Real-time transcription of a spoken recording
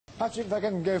Patrick, if I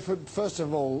can go for, first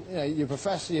of all, you're a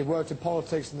professor, you've worked in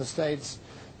politics in the States,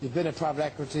 you've been in private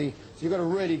equity, so you've got a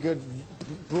really good,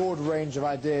 broad range of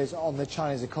ideas on the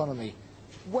Chinese economy.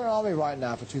 Where are we right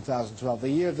now for 2012? The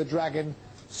year of the dragon,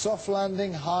 soft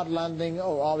landing, hard landing,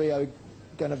 or are we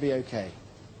going to be okay?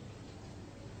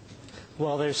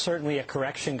 Well, there's certainly a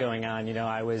correction going on.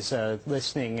 I was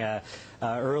listening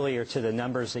earlier to the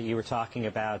numbers that you were talking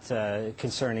about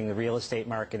concerning the real estate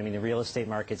market. I mean, the real estate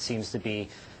market seems to be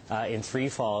in free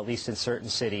fall, at least in certain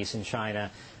cities in China,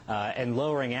 and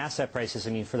lowering asset prices.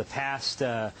 I mean, for the past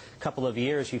couple of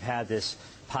years, you've had this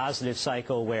positive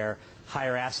cycle where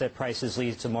higher asset prices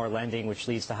lead to more lending, which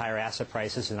leads to higher asset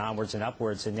prices and onwards and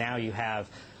upwards. And now you have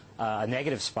a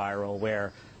negative spiral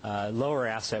where lower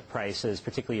asset prices,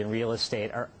 particularly in real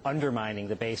estate, are undermining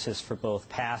the basis for both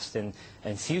past and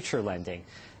future lending.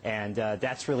 And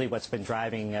that's really what's been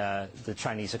driving the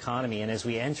Chinese economy. And as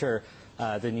we enter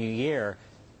the new year,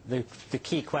 the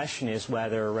key question is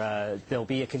whether there'll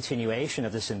be a continuation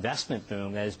of this investment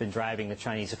boom that has been driving the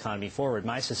Chinese economy forward.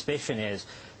 My suspicion is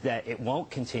that it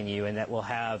won't continue and that we'll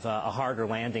have a harder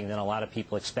landing than a lot of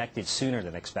people expected, sooner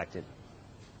than expected.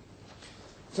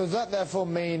 So does that therefore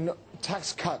mean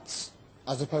tax cuts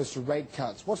as opposed to rate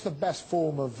cuts? What's the best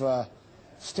form of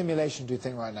stimulation, do you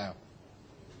think, right now?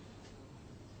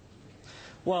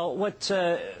 Well,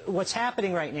 what's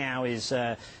happening right now is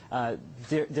there are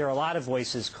a lot of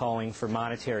voices calling for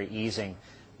monetary easing,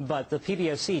 but the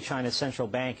PBOC, China's central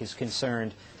bank, is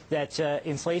concerned that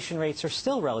inflation rates are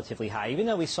still relatively high. Even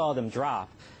though we saw them drop,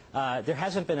 there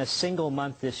hasn't been a single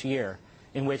month this year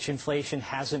in which inflation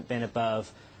hasn't been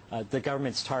above the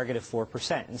government's target of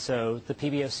 4%. And so the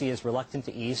PBOC is reluctant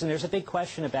to ease. And there's a big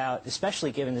question about,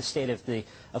 especially given the state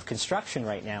of construction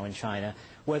right now in China,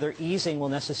 whether easing will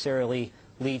necessarily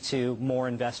lead to more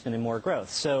investment and more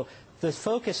growth. So the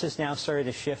focus has now started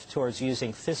to shift towards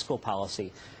using fiscal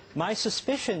policy. My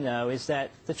suspicion, though, is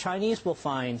that the Chinese will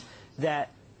find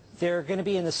that they're going to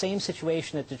be in the same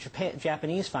situation that the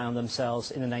Japanese found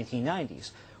themselves in the 1990s,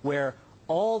 where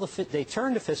they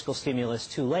turned to fiscal stimulus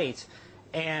too late,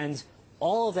 and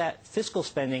all of that fiscal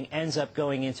spending ends up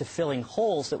going into filling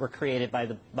holes that were created by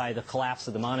the collapse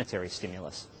of the monetary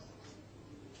stimulus.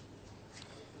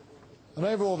 And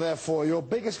overall, therefore, your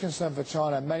biggest concern for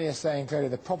China, many are saying clearly,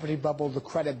 the property bubble, the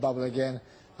credit bubble again.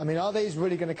 I mean, are these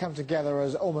really going to come together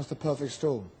as almost a perfect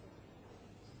storm?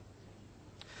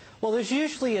 Well, there's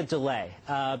usually a delay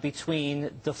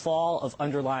between the fall of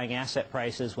underlying asset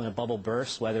prices when a bubble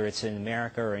bursts, whether it's in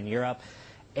America or in Europe,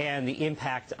 and the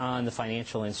impact on the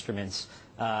financial instruments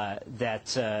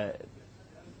that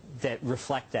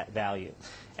reflect that value.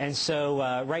 And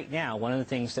so right now, one of the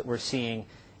things that we're seeing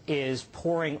is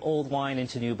pouring old wine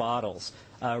into new bottles,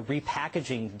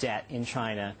 repackaging debt in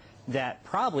China that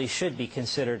probably should be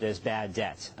considered as bad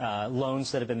debt.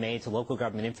 Loans that have been made to local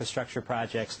government infrastructure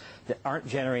projects that aren't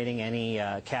generating any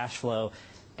cash flow,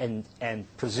 and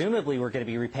presumably we're going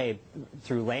to be repaid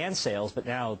through land sales, but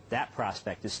now that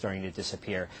prospect is starting to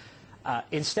disappear.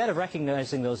 Instead of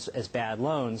recognizing those as bad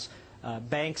loans,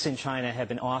 banks in China have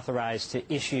been authorized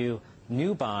to issue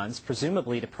new bonds,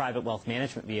 presumably to private wealth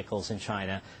management vehicles in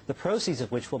China, the proceeds of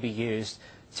which will be used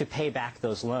to pay back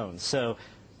those loans. So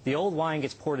the old wine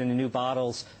gets poured into new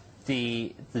bottles,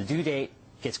 the due date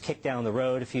gets kicked down the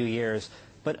road a few years,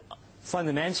 but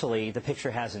fundamentally the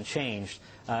picture hasn't changed.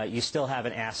 You still have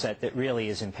an asset that really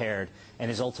is impaired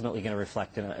and is ultimately going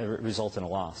to result in a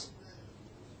loss.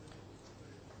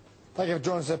 Thank you for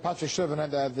joining us, Patrick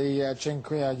Chovanec, the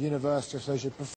Tsinghua University Associate Professor.